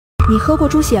你喝过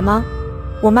猪血吗？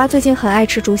我妈最近很爱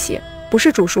吃猪血，不是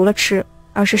煮熟了吃，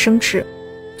而是生吃。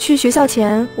去学校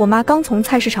前，我妈刚从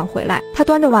菜市场回来，她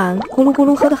端着碗咕噜咕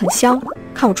噜喝得很香。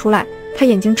看我出来，她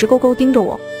眼睛直勾勾盯着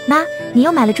我。妈，你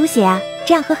又买了猪血啊？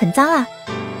这样喝很脏啊。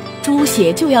猪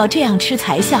血就要这样吃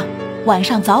才像，晚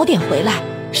上早点回来，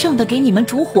剩的给你们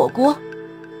煮火锅。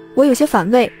我有些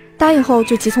反胃，答应后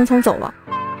就急匆匆走了。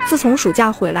自从暑假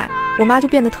回来，我妈就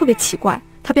变得特别奇怪，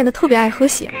她变得特别爱喝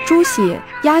血，猪血、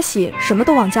鸭血什么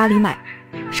都往家里买。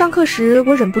上课时，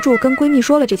我忍不住跟闺蜜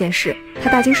说了这件事，她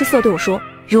大惊失色对我说：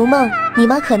如梦，你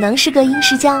妈可能是个阴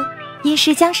尸僵。阴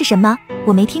尸僵是什么？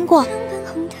我没听过。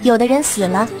有的人死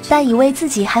了，但以为自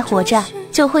己还活着，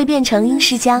就会变成阴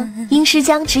尸僵。阴尸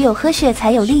僵只有喝血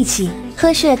才有力气，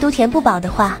喝血都填不饱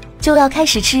的话，就要开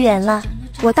始吃人了。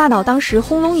我大脑当时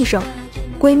轰隆一声。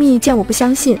闺蜜见我不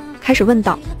相信，开始问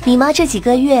道：你妈这几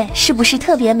个月是不是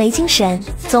特别没精神，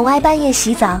总爱半夜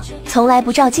洗澡，从来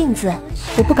不照镜子？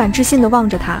我不敢置信地望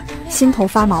着她，心头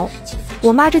发毛。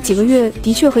我妈这几个月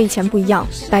的确和以前不一样，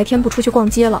白天不出去逛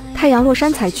街了，太阳落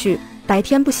山才去，白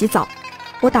天不洗澡。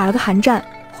我打了个寒战，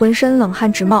浑身冷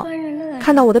汗直冒。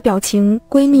看到我的表情，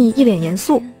闺蜜一脸严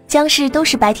肃：僵尸都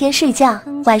是白天睡觉，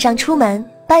晚上出门，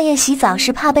半夜洗澡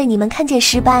是怕被你们看见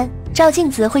尸斑，照镜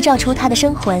子会照出他的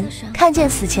生魂，看见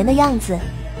死前的样子。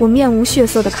我面无血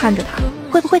色地看着她，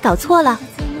会不会搞错了？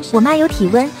我妈有体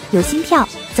温，有心跳，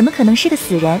怎么可能是个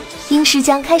死人？阴尸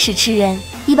僵开始吃人，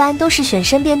一般都是选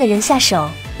身边的人下手。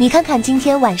你看看今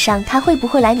天晚上他会不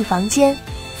会来你房间？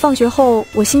放学后，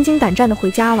我心惊胆战地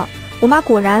回家了。我妈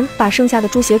果然把剩下的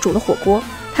猪血煮了火锅，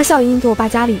她笑盈盈给我爸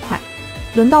夹了一块。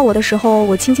轮到我的时候，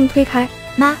我轻轻推开：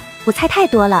妈，我菜太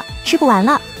多了，吃不完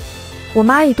了。我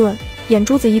妈一顿，眼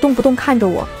珠子一动不动看着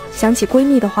我。想起闺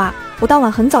蜜的话，我当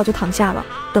晚很早就躺下了，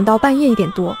等到半夜1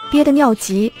点多，憋得尿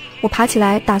急，我爬起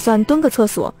来打算蹲个厕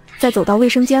所，再走到卫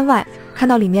生间外，看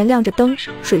到里面亮着灯，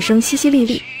水声淅淅沥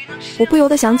沥。我不由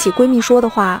得想起闺蜜说的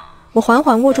话，我缓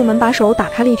缓握住门把手，打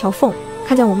开了一条缝，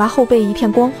看见我妈后背一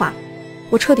片光滑。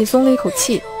我彻底松了一口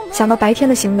气，想到白天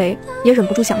的行为，也忍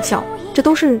不住想笑，这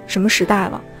都是什么时代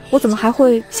了，我怎么还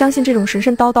会相信这种神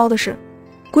神叨叨的事？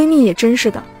闺蜜也真是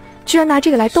的，居然拿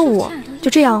这个来逗我。就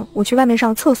这样，我去外面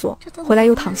上厕所，回来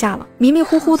又躺下了，迷迷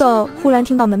糊糊的，忽然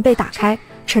听到门被打开，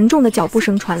沉重的脚步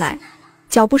声传来，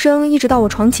脚步声一直到我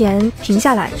床前停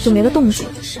下来就没了动静。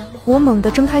我猛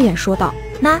地睁开眼说道：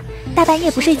妈，大半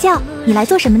夜不睡觉，你来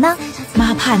做什么呢？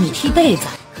妈怕你踢被子。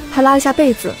她拉了下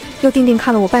被子，又定定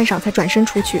看了我半晌才转身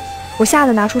出去。我吓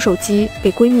得拿出手机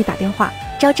给闺蜜打电话：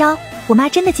昭昭，我妈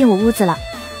真的进我屋子了。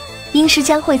阴尸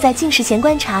将会在进食前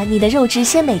观察你的肉质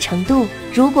鲜美程度，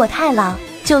如果太老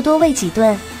就多喂几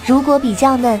顿，如果比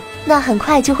较嫩，那很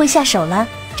快就会下手了。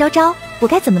昭昭，我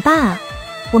该怎么办啊？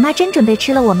我妈真准备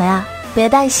吃了我们啊？别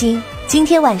担心，今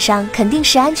天晚上肯定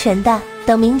是安全的，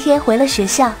等明天回了学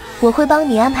校，我会帮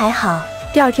你安排好。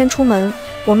第二天出门，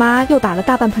我妈又打了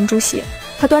大半盆猪血，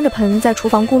她端着盆在厨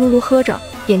房咕噜噜喝着，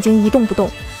眼睛一动不动。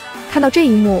看到这一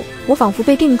幕，我仿佛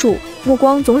被定住，目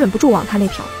光总忍不住往她那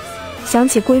瞟。想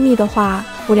起闺蜜的话，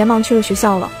我连忙去了学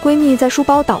校了。闺蜜在书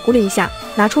包捣鼓了一下，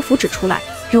拿出符纸出来：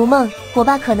如梦，我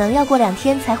爸可能要过2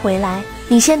天才回来，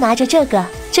你先拿着这个，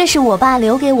这是我爸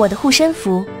留给我的护身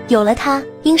符，有了它，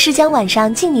阴尸将晚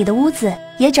上进你的屋子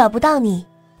也找不到你。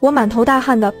我满头大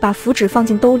汗的把符纸放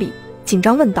进兜里，紧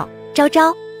张问道：昭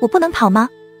昭，我不能跑吗？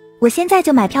我现在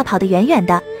就买票跑得远远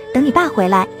的，等你爸回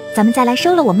来，咱们再来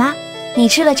收了我妈。你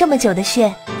吃了这么久的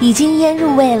血，已经腌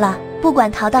入味了，不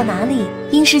管逃到哪里，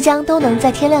阴尸将都能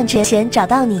在天亮之前找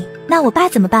到你。那我爸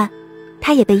怎么办？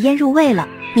他也被腌入味了。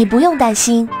你不用担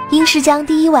心，阴尸将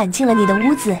第一晚进了你的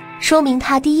屋子，说明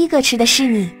他第一个吃的是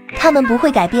你，他们不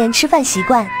会改变吃饭习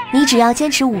惯，你只要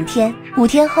坚持5天，5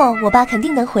天后我爸肯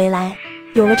定能回来。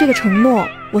有了这个承诺，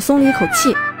我松了一口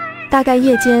气。大概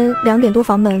夜间2点多，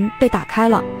房门被打开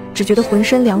了，只觉得浑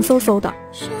身凉飕飕的。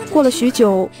过了许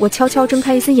久，我悄悄睁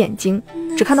开一丝眼睛，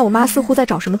只看到我妈似乎在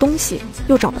找什么东西，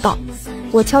又找不到。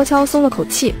我悄悄松了口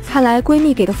气，看来闺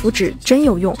蜜给的符纸真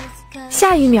有用。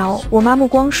下一秒，我妈目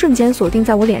光瞬间锁定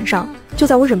在我脸上，就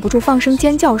在我忍不住放声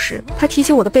尖叫时，她提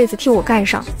起我的被子替我盖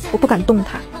上，我不敢动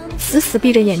弹，死死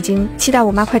闭着眼睛，期待我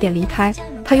妈快点离开。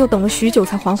她又等了许久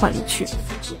才缓缓离去。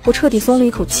我彻底松了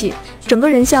一口气，整个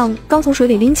人像刚从水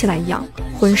里拎起来一样，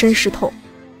浑身湿透。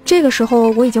这个时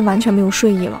候我已经完全没有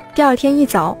睡意了。第二天一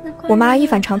早，我妈一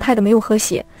反常态的没有喝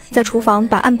血，在厨房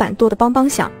把案板剁得梆梆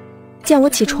响。见我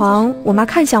起床，我妈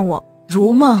看向我：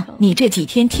如梦，你这几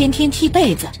天天天踢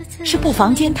被子，是不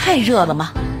房间太热了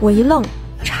吗？我一愣，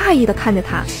诧异的看着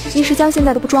她：阴尸将现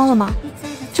在都不装了吗？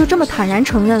就这么坦然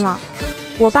承认了？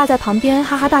我爸在旁边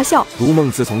哈哈大笑：如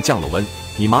梦自从降了温，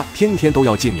你妈天天都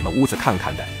要进你们屋子看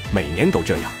看的，每年都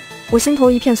这样。我心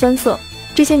头一片酸涩。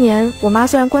这些年，我妈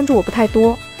虽然关注我不太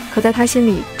多，可在她心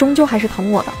里终究还是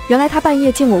疼我的。原来她半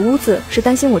夜进我屋子是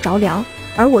担心我着凉，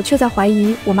而我却在怀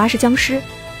疑我妈是僵尸。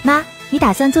妈，你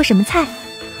打算做什么菜？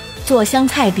做香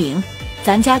菜饼，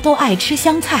咱家都爱吃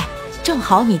香菜，正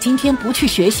好你今天不去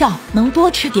学校，能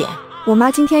多吃点。我妈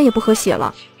今天也不喝血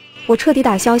了，我彻底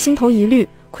打消心头疑虑，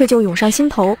愧疚涌上心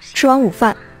头。吃完午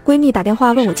饭，闺蜜打电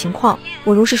话问我情况，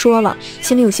我如实说了，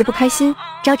心里有些不开心。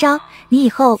昭昭，你以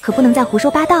后可不能再胡说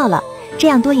八道了，这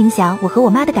样多影响我和我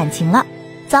妈的感情了。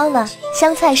糟了，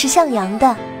香菜是向阳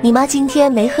的，你妈今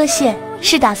天没喝血，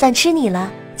是打算吃你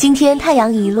了。今天太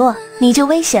阳一落，你就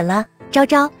危险了。昭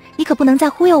昭，你可不能再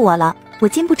忽悠我了，我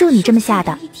禁不住你这么下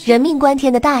的。人命关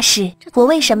天的大事，我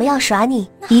为什么要耍你？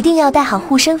一定要带好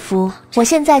护身符。我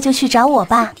现在就去找我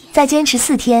爸，再坚持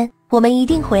4天，我们一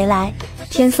定回来。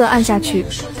天色暗下去，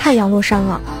太阳落山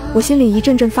了，我心里一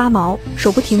阵阵发毛，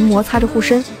手不停摩擦着护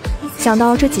身。想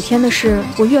到这几天的事，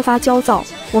我越发焦躁。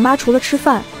我妈除了吃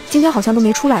饭，今天好像都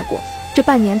没出来过。这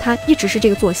半年她一直是这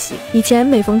个作息，以前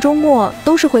每逢周末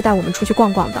都是会带我们出去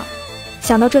逛逛的。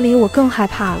想到这里，我更害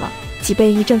怕了，脊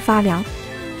背一阵发凉。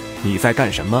你在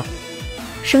干什么？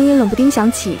声音冷不丁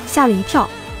响起，吓了一跳。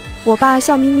我爸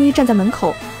笑眯眯站在门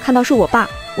口，看到是我爸，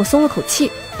我松了口气。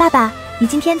爸爸，你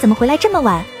今天怎么回来这么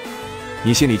晚？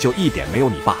你心里就一点没有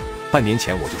你爸？半年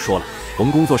前我就说了，我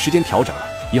们工作时间调整了，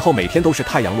以后每天都是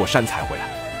太阳落山才回来。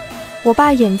我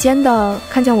爸眼尖的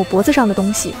看见我脖子上的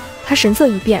东西，他神色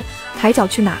一变，抬脚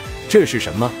去拿。这是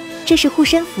什么？这是护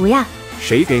身符呀。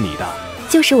谁给你的？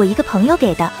就是我一个朋友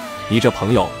给的。你这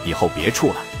朋友以后别处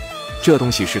了，这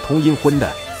东西是通阴婚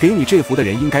的，给你这符的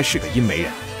人应该是个阴媒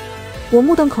人。我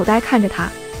目瞪口呆看着他。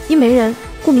阴媒人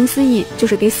顾名思义就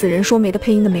是给死人说媒的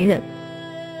配音的媒人。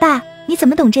爸，你怎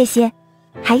么懂这些？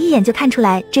还一眼就看出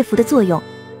来这符的作用。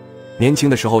年轻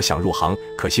的时候想入行，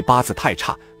可惜八字太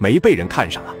差，没被人看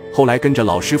上啊。后来跟着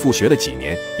老师傅学了几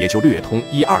年，也就略通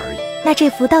1、2而已。那这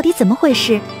符到底怎么回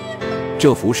事？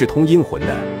这符是通阴魂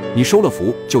的，你收了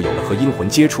符，就有了和阴魂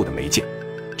接触的媒介。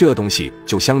这东西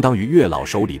就相当于月老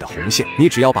手里的红线，你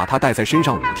只要把它带在身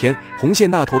上5天，红线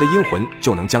那头的阴魂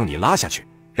就能将你拉下去，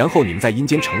然后你们在阴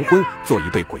间成婚，做一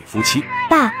对鬼夫妻。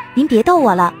爸，您别逗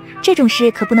我了，这种事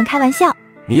可不能开玩笑。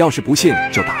你要是不信，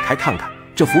就打开看看，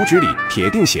这符纸里铁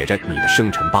定写着你的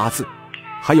生辰八字，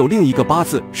还有另一个八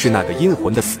字是那个阴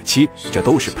魂的死期，这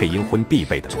都是配阴婚必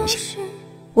备的东西。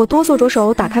我哆嗦着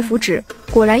手打开符纸，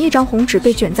果然一张红纸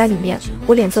被卷在里面，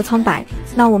我脸色苍白。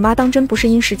那我妈当真不是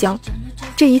阴石浆，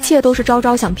这一切都是昭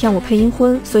昭想骗我配阴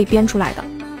婚，所以编出来的。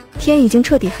天已经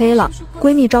彻底黑了，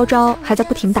闺蜜昭昭还在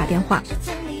不停打电话，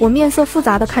我面色复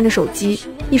杂地看着手机，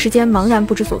一时间茫然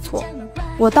不知所措。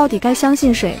我到底该相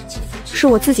信谁？是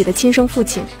我自己的亲生父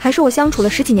亲，还是我相处了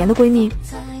10几年的闺蜜？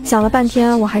想了半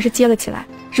天，我还是接了起来。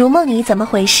如梦，你怎么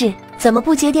回事？怎么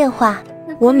不接电话？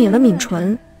我抿了抿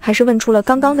唇，还是问出了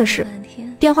刚刚的事。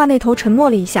电话那头沉默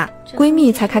了一下，闺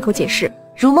蜜才开口解释。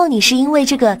如梦，你是因为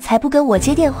这个才不跟我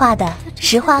接电话的。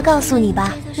实话告诉你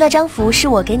吧，那张符是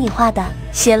我给你画的，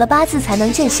写了8字才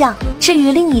能见效。至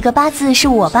于另一个8字是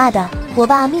我爸的，我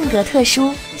爸命格特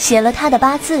殊，写了他的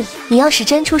8字，你要是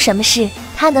真出什么事，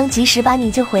他能及时把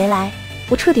你救回来。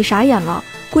我彻底傻眼了，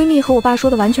闺蜜和我爸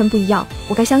说的完全不一样，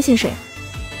我该相信谁？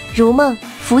如梦，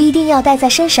符一定要带在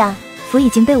身上。符已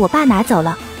经被我爸拿走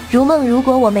了。如梦，如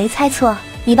果我没猜错，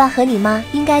你爸和你妈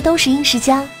应该都是阴石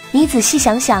浆。你仔细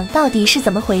想想，到底是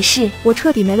怎么回事？我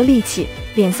彻底没了力气，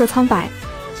脸色苍白。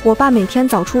我爸每天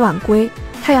早出晚归，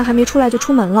太阳还没出来就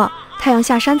出门了，太阳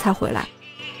下山才回来。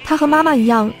他和妈妈一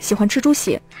样喜欢吃猪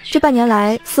血，这半年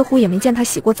来似乎也没见他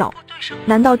洗过澡。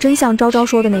难道真像昭昭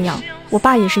说的那样，我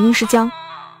爸也是阴石浆？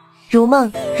如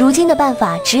梦，如今的办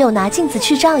法只有拿镜子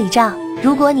去照一照。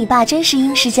如果你爸真是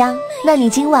阴石浆，那你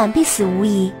今晚必死无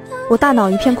疑。我大脑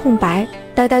一片空白，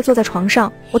呆呆坐在床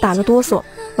上，我打了哆嗦。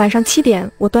晚上7点，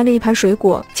我端着一盘水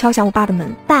果敲响我爸的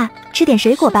门。爸，吃点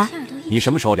水果吧。你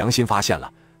什么时候良心发现了，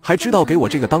还知道给我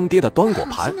这个当爹的端果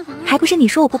盘？还不是你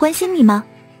说我不关心你吗？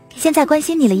现在关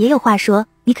心你了也有话说，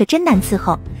你可真难伺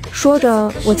候。说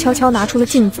着，我悄悄拿出了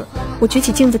镜子，我举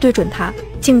起镜子对准他，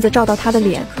镜子照到他的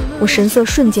脸，我神色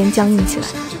瞬间僵硬起来。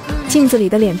镜子里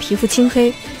的脸皮肤青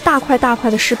黑，大块大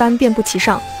块的尸斑遍布其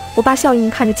上。我爸笑盈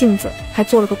看着镜子，还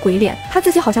做了个鬼脸，他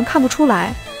自己好像看不出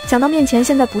来。想到面前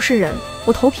现在不是人，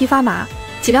我头皮发麻，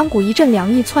脊梁骨一阵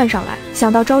凉意窜上来。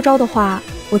想到昭昭的话，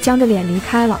我僵着脸离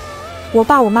开了。我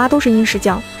爸我妈都是阴石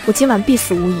浆，我今晚必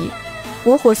死无疑。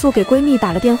我火速给闺蜜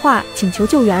打了电话，请求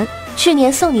救援。去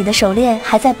年送你的手链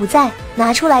还在不在？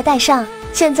拿出来戴上，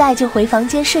现在就回房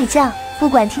间睡觉，不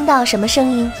管听到什么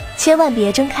声音，千万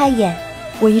别睁开眼。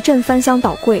我一阵翻箱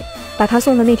倒柜，把她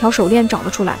送的那条手链找了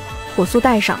出来，火速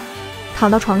戴上。躺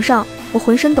到床上，我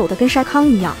浑身抖得跟筛糠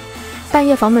一样。半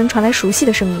夜房门传来熟悉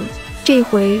的声音，这一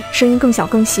回声音更小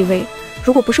更细微，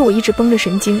如果不是我一直绷着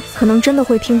神经，可能真的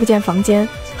会听不见房间。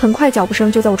很快脚步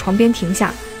声就在我床边停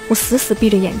下，我死死闭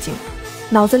着眼睛，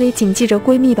脑子里谨记着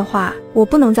闺蜜的话，我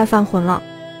不能再犯浑了。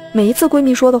每一次闺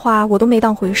蜜说的话我都没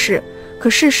当回事，可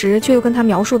事实却又跟她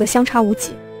描述的相差无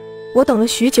几。我等了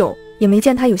许久，也没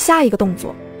见她有下一个动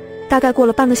作。大概过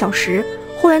了半个小时，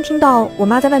忽然听到我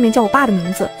妈在外面叫我爸的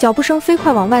名字，脚步声飞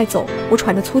快往外走，我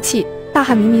喘着粗气，大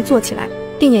汗迷迷坐起来，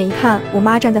定眼一看，我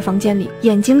妈站在房间里，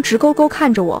眼睛直勾勾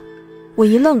看着我。我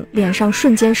一愣，脸上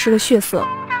瞬间失了血色。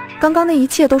刚刚那一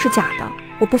切都是假的，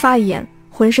我不发一言，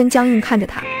浑身僵硬看着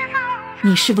她。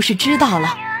你是不是知道了？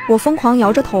我疯狂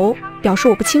摇着头，表示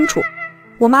我不清楚。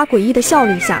我妈诡异地笑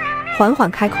了一下，缓缓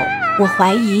开口：我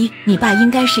怀疑你爸应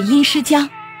该是阴尸僵。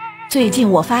最近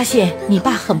我发现你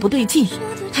爸很不对劲，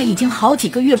他已经好几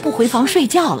个月不回房睡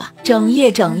觉了，整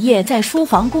夜在书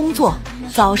房工作，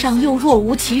早上又若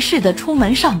无其事地出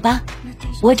门上班。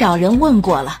我找人问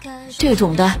过了，这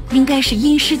种的应该是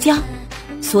阴尸僵，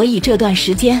所以这段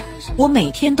时间我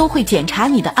每天都会检查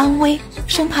你的安危，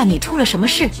生怕你出了什么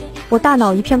事。我大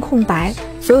脑一片空白，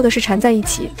所有的事缠在一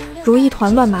起，如一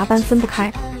团乱麻般分不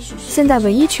开。现在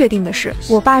唯一确定的是，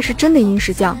我爸是真的阴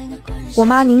尸僵。我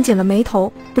妈拧紧了眉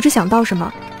头，不知想到什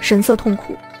么，神色痛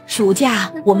苦。暑假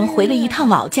我们回了一趟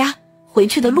老家，回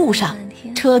去的路上，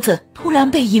车子突然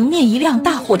被迎面一辆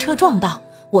大货车撞到，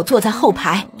我坐在后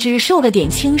排，只受了点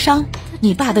轻伤。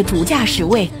你爸的主驾驶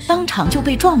位当场就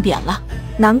被撞扁了。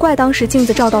难怪当时镜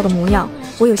子照到的模样，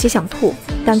我有些想吐，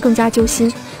但更加揪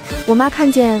心。我妈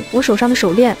看见我手上的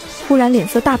手链，忽然脸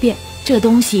色大变。这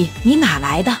东西你哪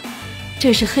来的？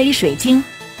这是黑水晶，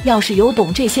要是有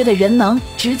懂这些的人，能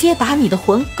直接把你的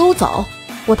魂勾走。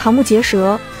我瞠目结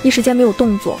舌，一时间没有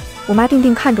动作。我妈定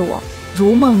定看着我，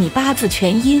如梦你八字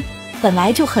全阴，本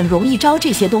来就很容易招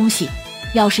这些东西，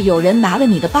要是有人拿了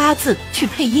你的八字去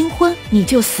配阴婚，你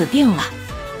就死定了。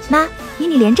妈，你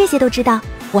连这些都知道？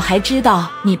我还知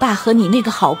道你爸和你那个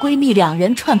好闺蜜两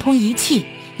人串通一气，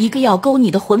一个要勾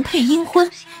你的魂配阴婚，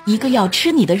一个要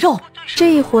吃你的肉。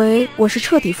这一回我是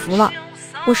彻底服了，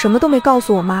我什么都没告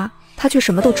诉我妈，她却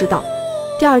什么都知道。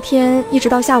第二天一直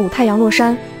到下午太阳落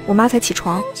山，我妈才起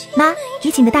床。妈，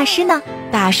你请的大师呢？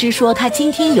大师说他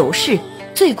今天有事，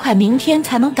最快明天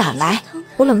才能赶来。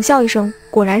我冷笑一声，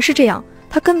果然是这样，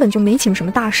他根本就没请什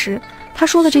么大师，他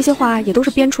说的这些话也都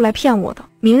是编出来骗我的。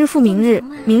明日复明日，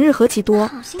明日何其多，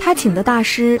他请的大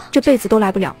师这辈子都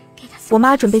来不了。我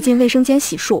妈准备进卫生间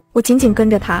洗漱，我紧紧跟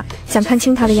着她，想看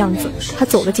清她的样子。她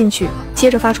走了进去，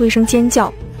接着发出一声尖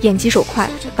叫，眼疾手快，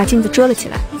把镜子遮了起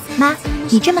来。妈，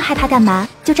你这么害怕干嘛？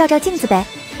就照照镜子呗，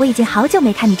我已经好久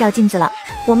没看你照镜子了。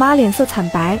我妈脸色惨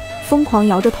白，疯狂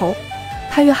摇着头。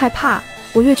她越害怕，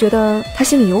我越觉得她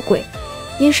心里有鬼。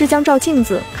阴尸僵照镜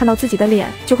子，看到自己的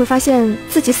脸，就会发现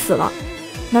自己死了。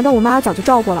难道我妈早就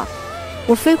照过了？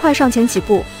我飞快上前几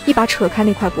步，一把扯开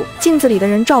那块布，镜子里的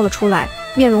人照了出来，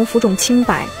面容浮肿清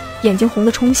白，眼睛红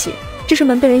得充血。这时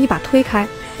门被人一把推开，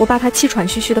我爸他气喘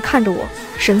吁吁地看着我，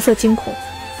神色惊恐。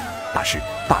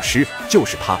大师，就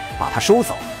是他，把他收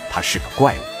走，他是个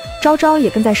怪物。昭昭也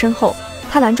跟在身后，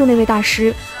他拦住那位大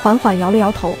师，缓缓摇了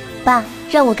摇头。爸，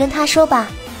让我跟他说吧。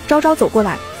昭昭走过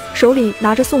来，手里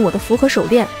拿着送我的符和手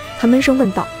链，他闷声问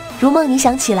道：如梦，你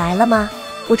想起来了吗？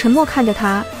我沉默看着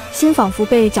他，心仿佛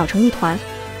被搅成一团。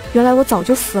原来我早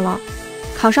就死了。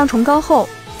考上重高后，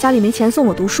家里没钱送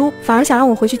我读书，反而想让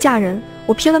我回去嫁人。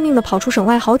我拼了命地跑出省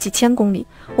外好几千公里，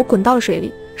我滚到了水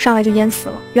里，上来就淹死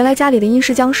了。原来家里的阴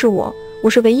尸僵是我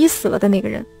是唯一死了的那个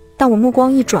人。但我目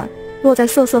光一转，落在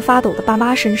瑟瑟发抖的爸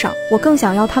妈身上，我更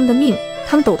想要他们的命。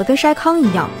他们抖得跟筛糠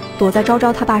一样，躲在昭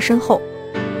昭他爸身后。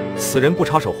死人不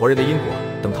插手活人的因果，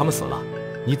等他们死了，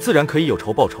你自然可以有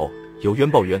仇报仇，有冤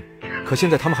报冤。可现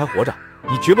在他们还活着，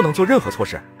你绝不能做任何错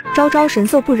事。昭昭神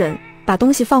色不忍，把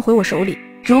东西放回我手里。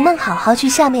如梦，好好去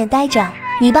下面待着，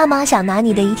你爸妈想拿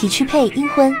你的遗体去配阴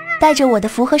婚，带着我的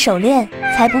符和手链，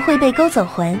才不会被勾走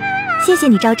魂。谢谢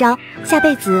你，昭昭，下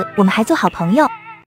辈子我们还做好朋友。